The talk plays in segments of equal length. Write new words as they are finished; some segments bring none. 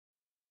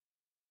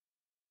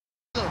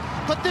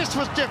but this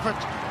was different.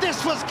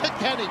 This was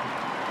Kilkenny,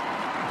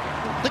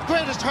 the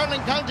greatest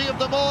hurling county of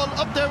them all,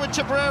 up there with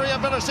Tipperary,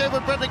 I better say,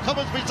 with Brendan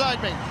Cummins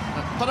beside me.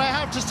 But I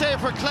have to say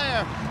for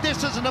Clare,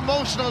 this is an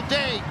emotional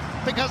day,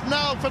 because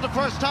now for the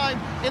first time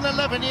in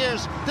 11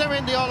 years they're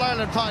in the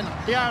All-Ireland final.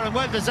 They are, and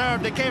well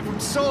deserved. They came from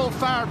so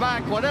far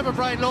back. Whatever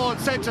Brian Lohan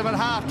said to them at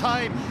half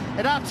time,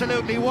 it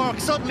absolutely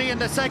worked. Suddenly in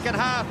the second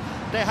half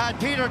they had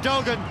Peter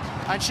Duggan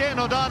and Shane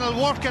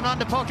O'Donnell working on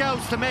the puck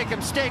outs to make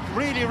him stick.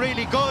 Really,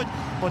 really good.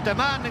 But the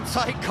man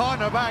inside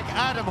cornerback,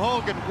 Adam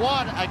Hogan,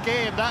 what a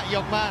game that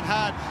young man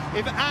had.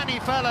 If any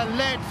fella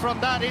led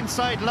from that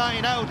inside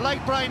line out,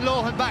 like Brian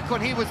Lohan back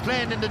when he was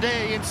playing in the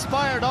day, he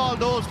inspired all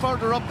those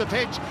further up the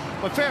pitch.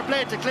 But fair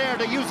play to Clare,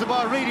 they used the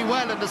ball really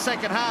well in the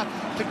second half.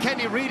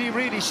 Kilkenny really,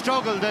 really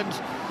struggled, and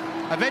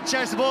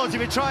eventually I suppose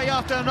if you try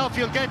often enough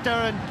you'll get there.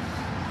 And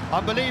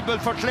unbelievable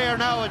for Clare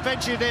now.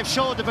 Eventually they've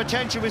showed the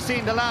potential we've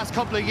seen the last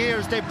couple of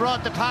years. They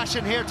brought the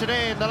passion here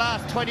today in the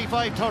last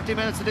 25-30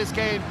 minutes of this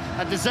game,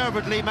 and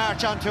deservedly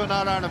march on to an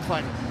All-Ireland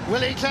final.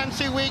 Willie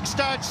Clancy week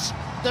starts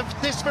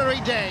this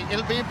very day.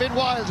 It'll be a bit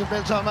wild in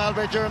Miltown,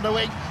 Malbay during the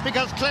week,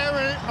 because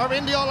Clare are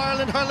in the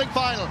All-Ireland hurling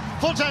final.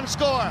 Full-time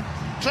score,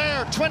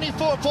 Clare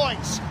 24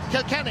 points,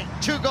 Kilkenny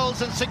 2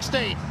 goals and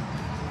 16.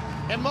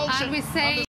 Emotion. And we say